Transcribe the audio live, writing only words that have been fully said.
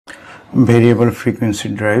variable frequency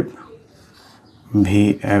drive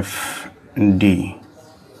VFD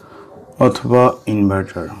অথবা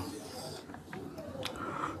inverter.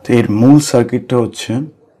 তো এর মূল সার্কিটটা হচ্ছে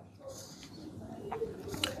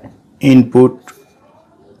ইনপুট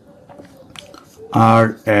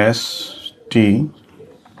RST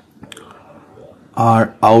আর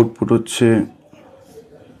আউটপুট হচ্ছে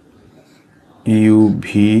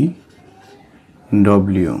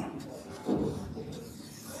UVW।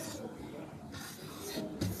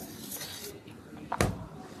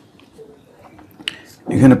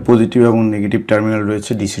 এখানে পজিটিভ এবং নেগেটিভ টার্মিনাল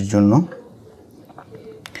রয়েছে ডিসির জন্য।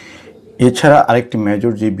 এছাড়া আরেকটি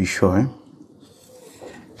মেজর যে বিষয়,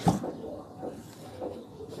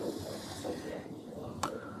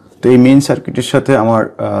 তো এই মেইন সার্কিটের সাথে আমার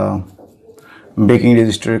ব্রেকিং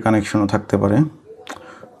রেজিস্টারের কানেকশনও থাকতে পারে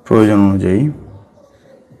প্রয়োজন অনুযায়ী।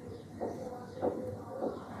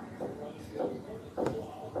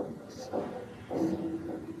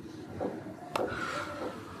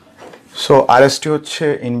 সো RST হচ্ছে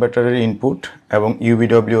ইনভার্টারের ইনপুট এবং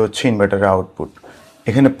UVW হচ্ছে ইনভার্টারের আউটপুট।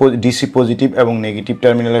 এখানে ডিসি পজিটিভ এবং নেগেটিভ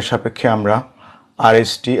টার্মিনালের সাপেক্ষে আমরা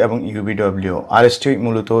RST এবং UVW, RST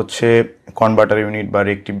মূলত হচ্ছে কনভার্টার ইউনিট বা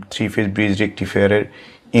থ্রি ফেজ ব্রিজ রেকটিফায়ারের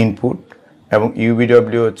ইনপুট এবং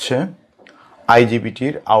UVW হচ্ছে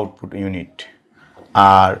IGBTর আউটপুট ইউনিট।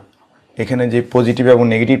 আর এখানে যে পজিটিভ এবং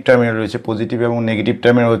নেগেটিভ টার্মিনাল রয়েছে, পজিটিভ এবং নেগেটিভ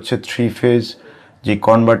টার্মিনাল হচ্ছে থ্রি ফেজ যে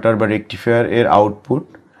কনভার্টার বা রেকটিফায়ার এর আউটপুট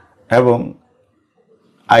এবং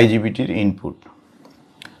IGBTর ইনপুট।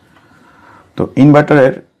 তো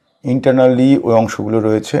ইনভার্টারের ইন্টারনালি ওই অংশগুলো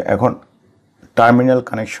রয়েছে। এখন টার্মিনাল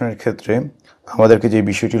কানেকশনের ক্ষেত্রে আমাদেরকে যে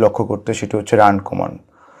বিষয়টি লক্ষ্য করতে, সেটি হচ্ছে রান কমান্ড।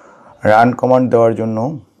 রান কমান্ড দেওয়ার জন্য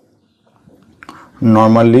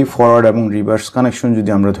নর্মালি ফরওয়ার্ড এবং রিভার্স কানেকশন যদি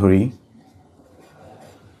আমরা ধরি,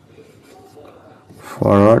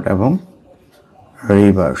 ফরওয়ার্ড এবং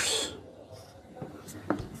রিভার্স,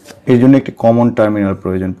 এর জন্য একটি কমন টার্মিনাল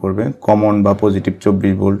প্রয়োজন পড়বে, কমন বা পজিটিভ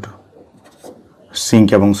 24 ভোল্ট সিঙ্ক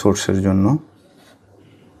এবং সোর্সের জন্য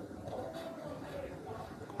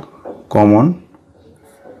কমন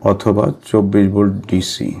অথবা 24 ভোল্ট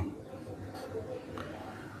ডিসি।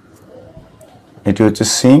 এটি হচ্ছে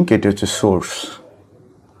সিঙ্ক, এটি হচ্ছে সোর্স।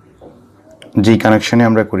 যেই কানেকশনে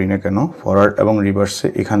আমরা করি না কেন, ফরওয়ার্ড এবং রিভার্সে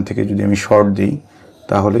এখান থেকে যদি আমি শর্ট দিই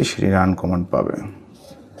তাহলে সেটি রান কমান্ড পাবে।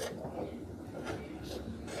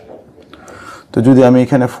 তো যদি আমি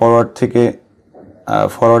এখানে ফরওয়ার্ড থেকে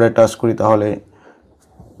ফরওয়ার্ডে টাচ করি তাহলে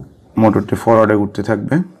মোটরটি ফরওয়ার্ডে ঘুরতে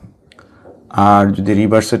থাকবে, আর যদি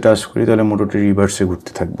রিভার্সে টাচ করি তাহলে মোটরটি রিভার্সে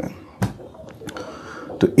ঘুরতে থাকবে।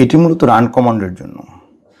 তো এটি মূলত রান কমান্ডের জন্য।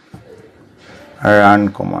 রান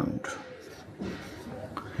কমান্ড,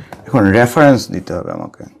 এখন রেফারেন্স দিতে হবে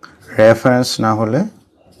আমাকে। রেফারেন্স না হলে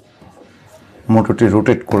মোটরটি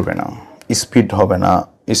রোটেট করবে না, স্পিড হবে না,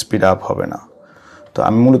 স্পিড আপ হবে না। তো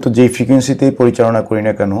আমি মূলত যেই ফ্রিকোয়েন্সিতেই পরিচালনা করি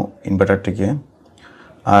না কেন ইনভার্টারটিকে,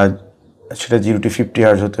 আর সেটা 0 to 50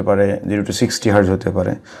 হার্জ হতে পারে, 0 to 60 হার্জ হতে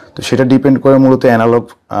পারে। তো সেটা ডিপেন্ড করে মূলত অ্যানালগ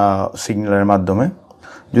সিগন্যালের মাধ্যমে।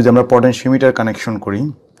 যদি আমরা পটেনশিওমিটার কানেকশন করি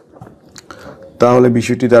তাহলে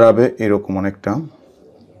বিষয়টি দাঁড়াবে এরকম অনেকটা।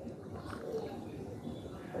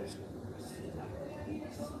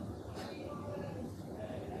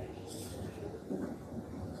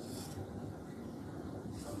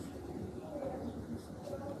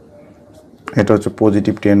 এটা হচ্ছে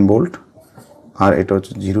পজিটিভ 10 ভোল্ট আর এটা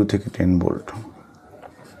হচ্ছে 0 থেকে 10 ভোল্ট,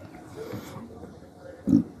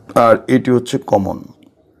 আর এটি হচ্ছে কমন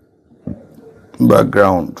বা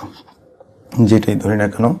গ্রাউন্ড, যেটাই ধরি না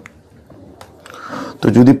কেন। তো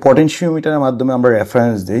যদি পটেনশিওমিটারের মাধ্যমে আমরা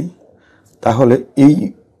রেফারেন্স দিই তাহলে এই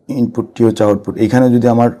ইনপুটটি হচ্ছে আউটপুট। এখানে যদি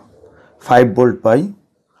আমার 5 ভোল্ট পাই,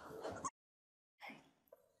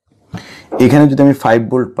 এখানে যদি আমি 5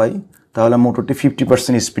 ভোল্ট পাই তাহলে মোটরটি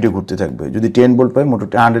 50% স্পিডে ঘুরতে থাকবে। যদি 10 ভোল্ট পাই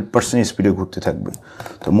মোটরটি 100% স্পিডে ঘুরতে থাকবে।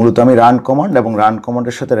 তো মূলত আমি রান কমান্ড এবং রান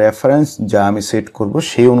কমান্ডের সাথে রেফারেন্স যা আমি সেট করব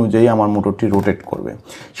সেই অনুযায়ী আমার মোটরটি রোটেট করবে।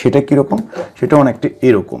 সেটা কীরকম? সেটা অনেকটা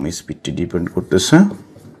এরকম, স্পিডটি ডিপেন্ড করতেছে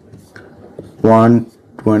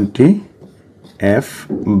 120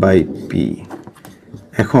 f/p।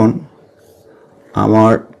 এখন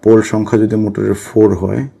আমার পোল সংখ্যা যদি মোটরের 4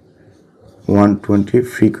 হয়, 120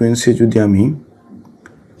 ফ্রিকোয়েন্সি যদি আমি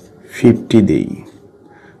 50 দেই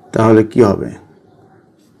তাহলে কি হবে?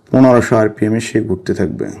 1500 RPM সে ঘুরতে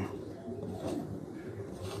থাকবে।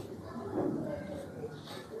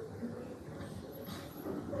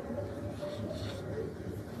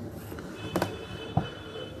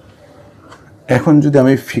 এখন যদি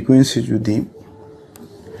আমি ফ্রিকোয়েন্সি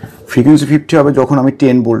 50 হবে যখন আমি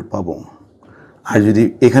 10 ভোল্ট পাবো, আর যদি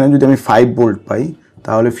এখানে যদি আমি 5 ভোল্ট পাই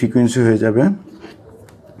তাহলে ফ্রিকোয়েন্সি হয়ে যাবে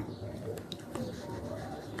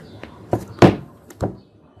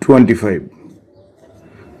 25,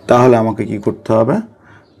 তাহলে আমাকে কি করতে হবে,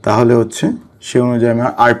 তাহলে হচ্ছে সে অনুযায়ী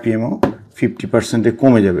আমার আরপিএমও 50%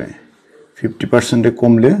 কমে যাবে। 50%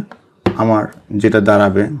 কমলে আমার যেটা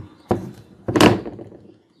দাঁড়াবে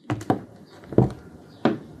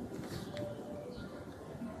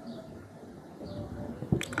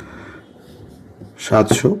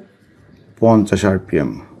 750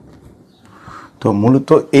 আরপিএম। তো মূলত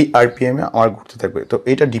এই আরপিএমে আমার ঘুরতে থাকবে। তো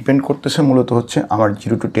এটা ডিপেন্ড করতেছে মূলত হচ্ছে আমার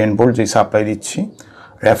 0 to 10 ভোল্ট যেই সাপ্লাই দিচ্ছি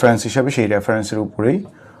রেফারেন্স হিসাবে, সেই রেফারেন্সের উপরেই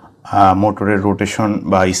মোটরের রোটেশন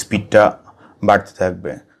বা স্পিডটা বাড়তে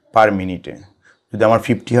থাকবে পার মিনিটে। যদি আমার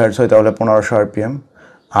 50 হার্টজ হয় তাহলে 1500 আরপিএম,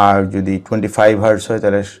 আর যদি 25 হার্টজ হয়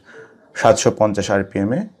তাহলে 750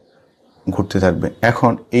 আরপিএমে ঘুরতে থাকবে।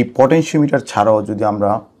 এখন এই পটেনশিওমিটার ছাড়াও যদি আমরা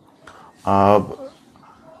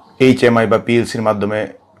এইচএমআই বা পিএলসির মাধ্যমে,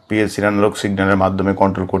 পিএলসির অ্যানালগ সিগন্যালের মাধ্যমে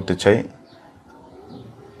কন্ট্রোল করতে চাই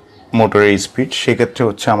মোটরের স্পিড, সেক্ষেত্রে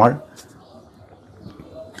হচ্ছে আমার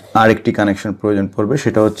আরেকটি কানেকশন প্রয়োজন পড়বে,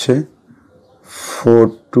 সেটা হচ্ছে 4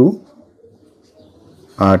 to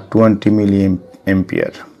 20 milli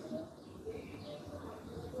ampere.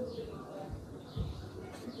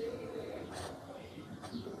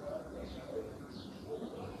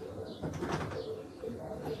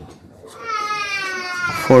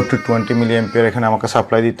 Four two 20 milli ampere এখানে আমাকে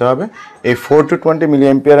সাপ্লাই দিতে হবে। এই 4 to 20 মিলি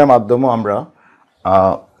এম্পিয়ারের মাধ্যমেও আমরা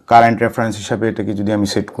কারেন্ট রেফারেন্স হিসাবে এটাকে যদি আমি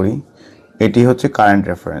সেট করি, এটি হচ্ছে কারেন্ট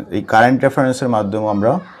রেফারেন্স। এই কারেন্ট রেফারেন্সের মাধ্যমে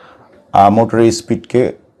আমরা মোটরের স্পিডকে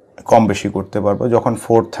কম বেশি করতে পারবো। যখন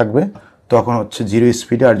 4 থাকবে তখন হচ্ছে 0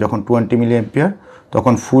 স্পিডে, আর যখন 20 মিলি এম্পিয়ার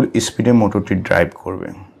তখন ফুল স্পিডে মোটরটি ড্রাইভ করবে।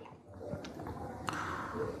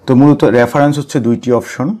 তো মূলত রেফারেন্স হচ্ছে দুইটি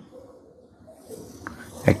অপশন,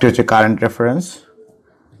 একটি হচ্ছে কারেন্ট রেফারেন্স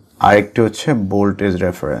আর একটি হচ্ছে ভোল্টেজ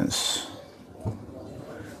রেফারেন্স।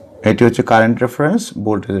 এটি হচ্ছে কারেন্ট রেফারেন্স,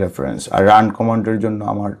 ভোল্টেজ রেফারেন্স। আর রান কমান্ডের জন্য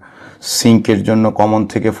আমার সিঙ্কের জন্য কমন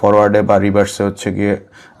থেকে ফরওয়ার্ডে বা রিভার্সে হচ্ছে গিয়ে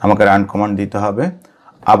আমাকে রান কমান্ড দিতে হবে।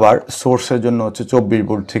 আবার সোর্সের জন্য হচ্ছে 24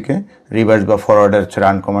 ভোল্ট থেকে রিভার্স বা ফরওয়ার্ডে হচ্ছে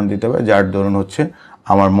রান কমান্ড দিতে হবে, যার দরুন হচ্ছে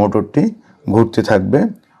আমার মোটরটি ঘুরতে থাকবে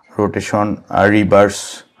রোটেশন আর রিভার্স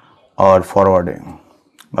আর ফরওয়ার্ডে,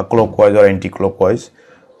 বা ক্লকওয়াইজ আর অ্যান্টি ক্লকওয়াইজ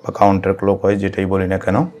বা কাউন্টার ক্লকওয়াইজ, যেটাই বলি না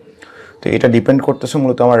কেন। তো এটা ডিপেন্ড করতেছে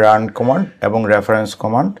মূলত আমার রান কমান্ড এবং রেফারেন্স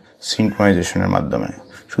কমান্ড সিনক্রোনাইজেশনের মাধ্যমে।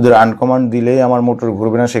 শুধু রান কমান্ড দিলেই আমার মোটর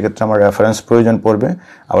ঘুরবে না, সেক্ষেত্রে আমার রেফারেন্স প্রয়োজন পড়বে।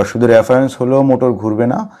 আবার শুধু রেফারেন্স হলেও মোটর ঘুরবে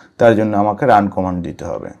না, তার জন্য আমাকে রান কমান্ড দিতে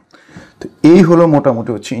হবে। তো এই হলো মোটামুটি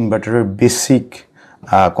হচ্ছে ইনভার্টারের বেসিক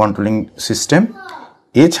কন্ট্রোলিং সিস্টেম।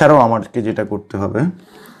 এছাড়াও আমাকে যেটা করতে হবে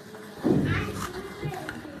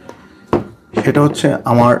সেটা হচ্ছে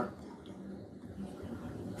আমার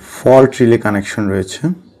ফল্ট রিলে কানেকশন রয়েছে।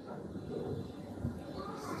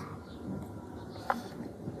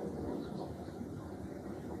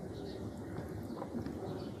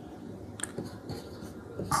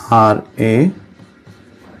 RA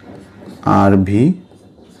RV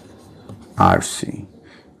RC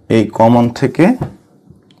এই কমন থেকে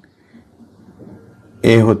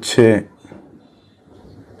এ হচ্ছে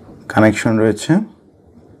কানেকশন রয়েছে,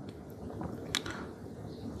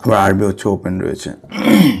 আবার আরবি হচ্ছে ওপেন রয়েছে।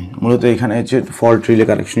 মূলত এখানে হচ্ছে ফল্ট রিলে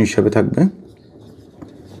কানেকশন হিসাবে থাকবে।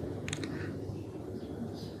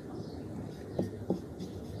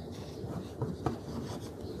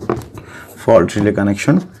 Fault relay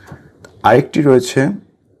connection. আরেকটি রয়েছে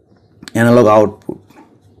অ্যানালগ আউটপুট।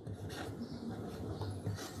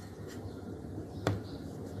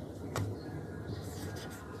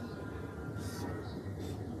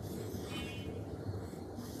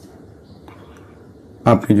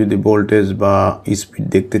 আপনি যদি ভোল্টেজ বা স্পিড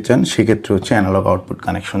দেখতে চান সেক্ষেত্রে হচ্ছে অ্যানালগ আউটপুট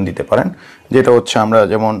কানেকশন দিতে পারেন, যেটা হচ্ছে আমরা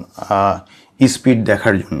যেমন স্পিড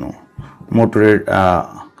দেখার জন্য মোটরের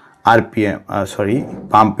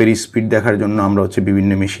পাম্পের স্পিড দেখার জন্য আমরা হচ্ছে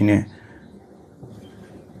বিভিন্ন মেশিনে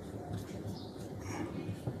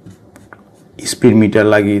স্পিড মিটার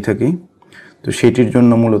লাগিয়ে থাকি। তো সেটির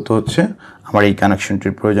জন্য মূলত হচ্ছে আমার এই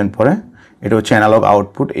কানেকশনটির প্রয়োজন পড়ে। এটা হচ্ছে অ্যানালগ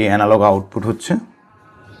আউটপুট। এই অ্যানালগ আউটপুট হচ্ছে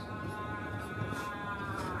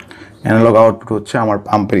আমার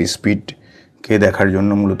পাম্পের স্পিডকে দেখার জন্য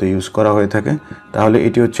মূলত ইউজ করা হয়ে থাকে। তাহলে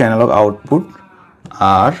এটি হচ্ছে অ্যানালগ আউটপুট,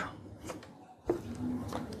 আর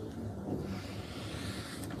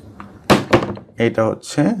এটা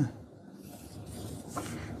হচ্ছে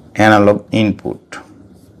অ্যানালগ ইনপুট।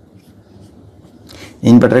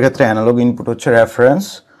 ইনভার্টারের ক্ষেত্রে অ্যানালগ ইনপুট হচ্ছে reference,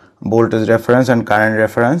 voltage reference and current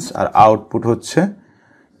reference, R output হচ্ছে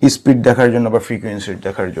স্পিড দেখার জন্য বা ফ্রিকোয়েন্সি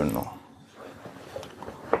দেখার জন্য।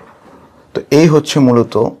 তো এই হচ্ছে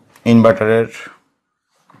মূলত ইনভার্টারের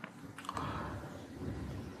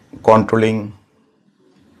কন্ট্রোলিং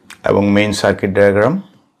এবং মেইন সার্কিট ডায়াগ্রাম।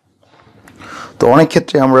 তো অনেক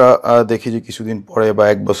ক্ষেত্রে আমরা দেখি যে কিছুদিন পরে বা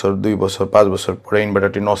 1 বছর 2 বছর 5 বছর পরে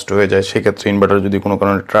ইনভার্টারটি নষ্ট হয়ে যায়। সেক্ষেত্রে ইনভার্টার যদি কোনো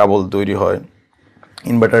কারণে ট্রাবল তৈরি হয়,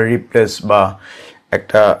 ইনভার্টার রিপ্লেস বা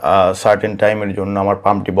একটা সার্টেন টাইমের জন্য আমার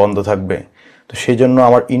পাম্পটি বন্ধ থাকবে, তো সেই জন্য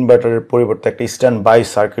আমার ইনভার্টারের পরিবর্তে একটা স্ট্যান্ড বাই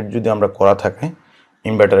সার্কিট যদি আমরা করা থাকে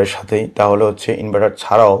ইনভার্টারের সাথেই, তাহলে হচ্ছে ইনভার্টার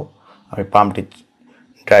ছাড়াও আমি পাম্পটি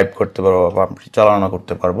ড্রাইভ করতে পারবো বা পাম্পটি চালনা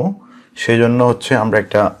করতে পারবো। সেই জন্য হচ্ছে আমরা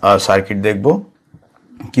একটা সার্কিট দেখব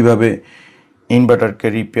কিভাবে ইনভার্টারকে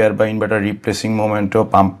রিপেয়ার বা ইনভার্টার রিপ্লেসিং মোমেন্টেও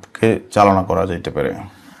পাম্পকে চালনা করা যেতে পারে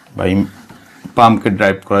বা পাম্পকে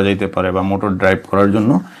ড্রাইভ করা যেতে পারে বা মোটর ড্রাইভ করার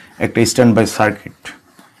জন্য একটা স্ট্যান্ড বাই সার্কিট।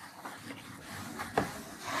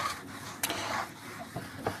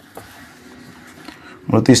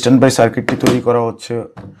 মূলত স্ট্যান্ড বাই সার্কিটটি তৈরি করা হচ্ছে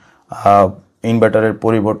ইনভার্টারের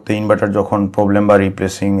পরিবর্তে ইনভার্টার যখন প্রবলেম বা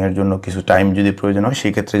রিপ্লেসিংয়ের জন্য কিছু টাইম যদি প্রয়োজন হয়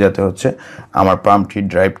সেই ক্ষেত্রে যাতে হচ্ছে আমার পাম্পটি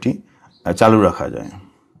ড্রাইভটি চালু রাখা যায়।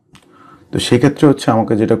 তো সেক্ষেত্রে হচ্ছে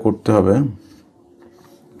আমাকে যেটা করতে হবে,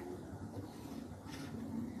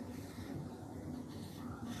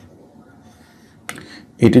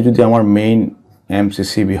 এটি যদি আমার মেইন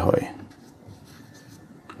এমসিসিবি হয়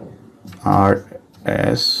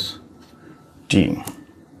RST,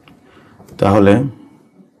 তাহলে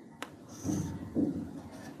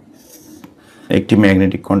একটি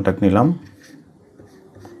ম্যাগনেটিক কন্ট্যাক্ট নিলাম,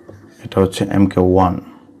 এটা হচ্ছে MK1।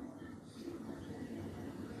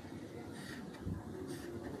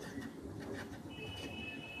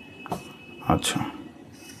 আচ্ছা,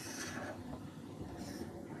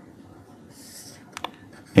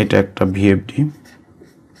 এটা একটা VFD,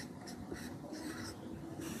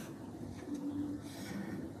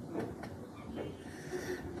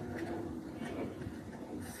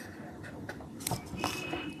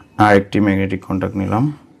 আর একটি ম্যাগনেটিক কন্ট্যাক্ট নিলাম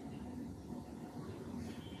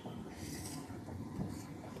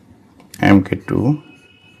MK2,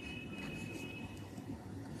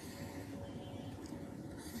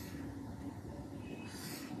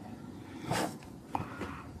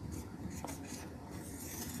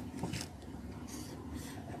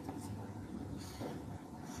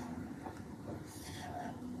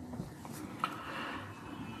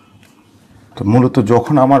 তো মূলত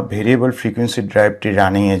যখন আমার ভেরিয়েবল ফ্রিকোয়েন্সি ড্রাইভটি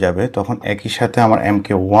রানিংয়ে যাবে তখন একই সাথে আমার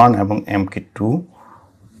MK1 এবং MK2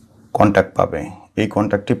 কন্ট্যাক্ট পাবে। এই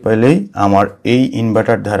কন্ট্যাক্টটি পেলেই আমার এই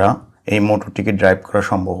ইনভার্টার দ্বারা এই মোটরটিকে ড্রাইভ করা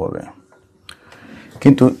সম্ভব হবে।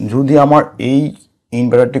 কিন্তু যদি আমার এই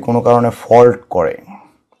ইনভার্টারটি কোনো কারণে ফল্ট করে,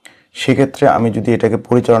 সেক্ষেত্রে আমি যদি এটাকে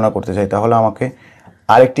পরিচালনা করতে চাই তাহলে আমাকে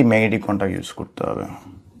আরেকটি ম্যাগনেটিক কন্ট্যাক্ট ইউজ করতে হবে।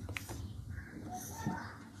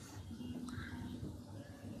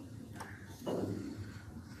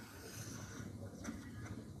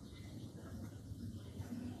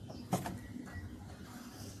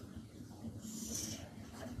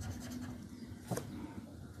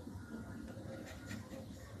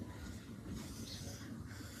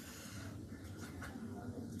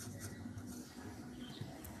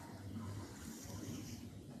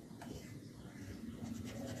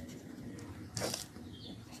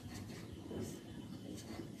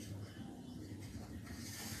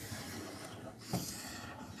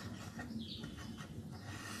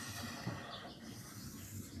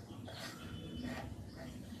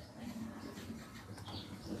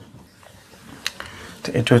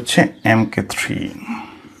 এটা হচ্ছে MK3।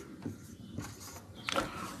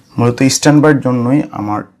 মূলত স্ট্যান্ডবাইয়ের জন্যই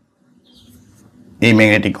আমার এই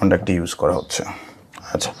ম্যাগনেটিক কন্ট্যাক্টটি ইউজ করা হচ্ছে।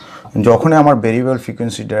 আচ্ছা, যখনই আমার ভেরিয়েবল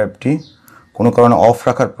ফ্রিকোয়েন্সি ড্রাইভটি কোনো কারণে অফ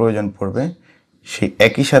রাখার প্রয়োজন পড়বে, সেই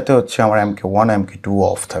একই সাথে হচ্ছে আমার MK1 MK2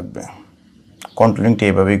 অফ থাকবে। কন্ট্রোলিংটি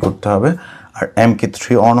এভাবেই করতে হবে। আর MK3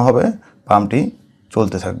 অন হবে, পাম্পটি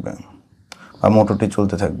চলতে থাকবে বা মোটরটি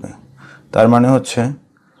চলতে থাকবে। তার মানে হচ্ছে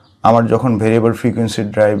আমার যখন ভেরিয়েবল ফ্রিকোয়েন্সি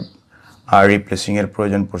ড্রাইভ আর রিপ্লেসিংয়ের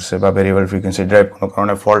প্রয়োজন পড়ছে বা ভেরিয়েবল ফ্রিকোয়েন্সি ড্রাইভ কোনো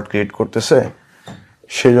কারণে ফল্ট ক্রিয়েট করতেছে,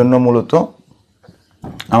 সেজন্য মূলত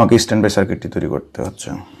আমাকে স্ট্যান্ড বাই সার্কিটটি তৈরি করতে হচ্ছে।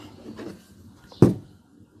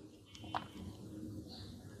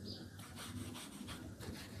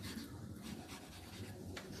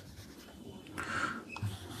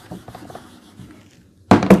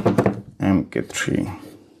 MK3।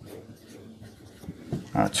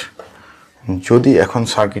 আচ্ছা, যদি এখন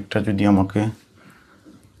সার্কিটটা যদি আমাকে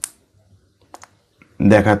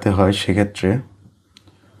দেখাতে হয়, সেক্ষেত্রে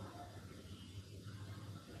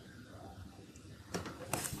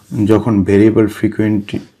যখন ভেরিয়েবল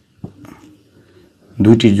ফ্রিকোয়েন্সি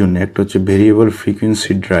দুইটির জন্য, একটা হচ্ছে ভেরিয়েবল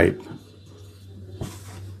ফ্রিকোয়েন্সি ড্রাইভ,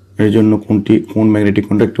 এর জন্য কোন ম্যাগনেটিক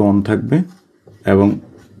কন্ট্যাক্ট অন থাকবে এবং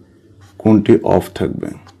কোনটি অফ থাকবে।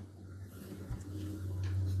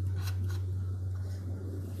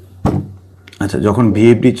 আচ্ছা, যখন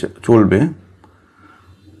VFD চলবে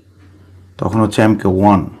তখন হচ্ছে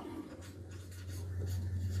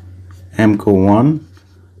mk1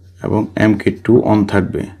 এবং mk2 অন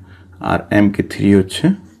থাকবে আর mk3 হচ্ছে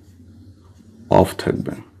অফ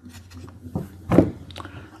থাকবে।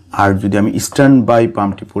 আর যদি আমি স্ট্যান্ড বাই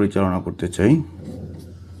পাম্পটি পরিচালনা করতে চাই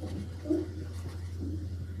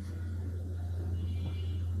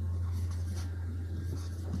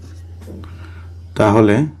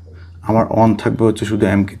তাহলে আমার অন থাকবে হচ্ছে শুধু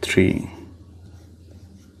mk3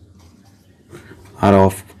 আর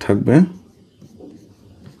অফ থাকবে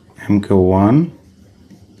mk1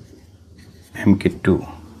 mk2।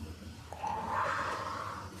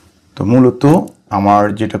 তো মূলত আমার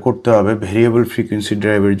যেটা করতে হবে ভেরিয়েবল ফ্রিকোয়েন্সি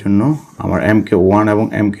ড্রাইভের জন্য আমার mk1 এবং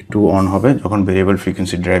mk2 অন হবে যখন ভেরিয়েবল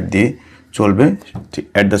ফ্রিকোয়েন্সি ড্রাইভ দিয়ে চলবে,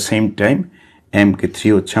 at the same time mk3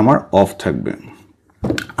 হচ্ছে আমার অফ থাকবে।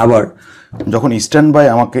 আবার যখন স্ট্যান্ড বাই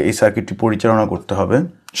আমাকে এই সার্কিটটি পরিচালনা করতে হবে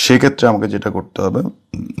সেক্ষেত্রে আমাকে যেটা করতে হবে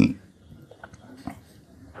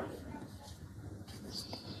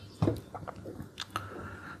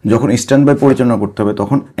যখন স্ট্যান্ড বাই পরিচালনা করতে হবে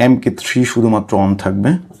তখন mk3 শুধুমাত্র অন থাকবে,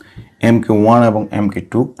 mk1 এবং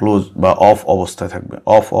mk2 ক্লোজ বা অফ অবস্থায়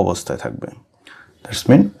থাকবে। That's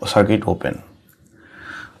mean circuit open.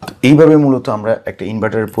 তো এইভাবে মূলত আমরা একটা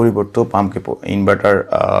ইনভার্টারের পরিবর্তে পাম্পকে ইনভার্টার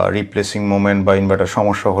রিপ্লেসিং মোমেন্ট বা ইনভার্টার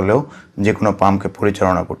সমস্যা হলেও যে কোনো পাম্পকে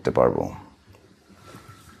পরিচালনা করতে পারবো।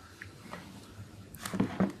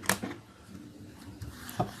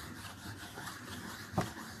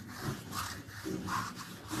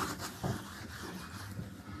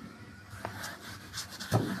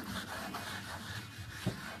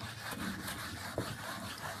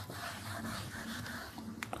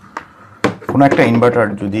 কোনো একটা ইনভার্টার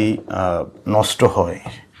যদি নষ্ট হয়,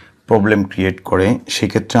 প্রবলেম ক্রিয়েট করে,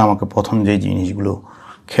 সেক্ষেত্রে আমাকে প্রথম যে জিনিসগুলো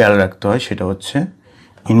খেয়াল রাখতে হয় সেটা হচ্ছে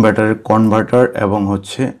ইনভার্টারের কনভার্টার এবং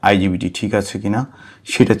হচ্ছে আইজিবিটি ঠিক আছে কিনা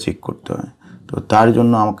সেটা চেক করতে হয়। তো তার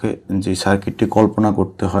জন্য আমাকে যে সার্কিটটি কল্পনা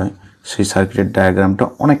করতে হয় সেই সার্কিটের ডায়াগ্রামটা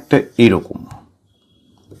অনেকটা এইরকম,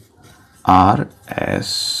 আর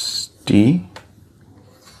S T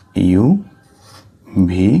U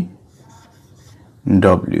V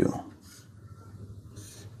W.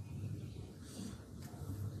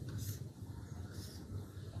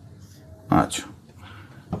 আচ্ছা,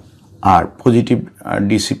 আর positive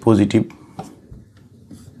DC positive,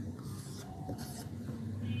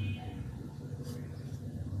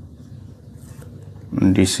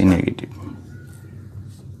 DC negative.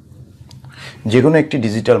 যে কোনো একটি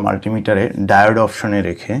ডিজিটাল মাল্টিমিটারে ডায়োড অপশনে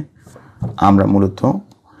রেখে আমরা মূলত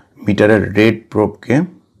মিটারের রেড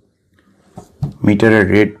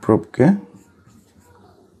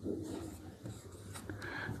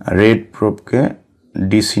প্রোবকে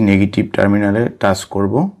ডিসি নেগেটিভ টার্মিনালে টাচ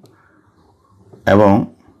করব এবং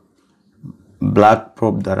ব্ল্যাক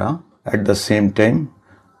প্রোব দ্বারা at the same time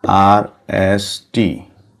R S T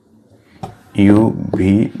U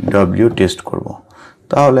V W test করব।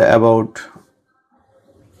 তাহলে অ্যাবাউট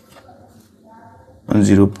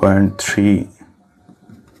 0.3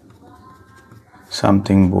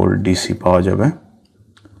 সামথিং ভোল্ট ডিসি পাওয়া যাবে।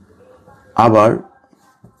 আবার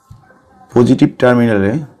পজিটিভ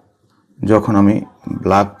টার্মিনালে যখন আমি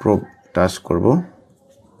ব্ল্যাক প্রোব টাচ করব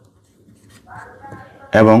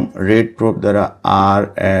এবং রেড প্রোব দ্বারা আর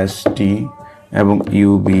এস টি এবং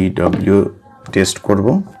ইউবিডব্লিউ টেস্ট করব,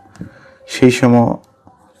 সেই সময়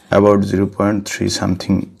অ্যাবাউট 0.3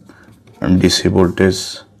 সামথিং ডিসি ভোল্টেজ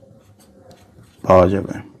পাওয়া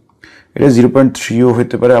যাবে। এটা 0.3ও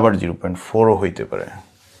হইতে পারে, আবার 0.4ও হইতে পারে।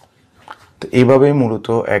 তো এইভাবেই মূলত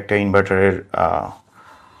একটা ইনভার্টারের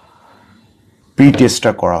প্রি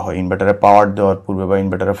টেস্টটা করা হয়। ইনভার্টারে পাওয়ার দেওয়ার পূর্বে বা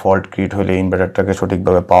ইনভার্টারে ফল্ট ক্রিয়েট হলে ইনভার্টারটাকে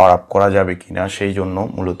সঠিকভাবে পাওয়ার আপ করা যাবে কিনা সেই জন্য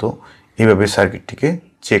মূলত এইভাবে সার্কিটটিকে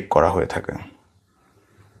চেক করা হয়ে থাকে।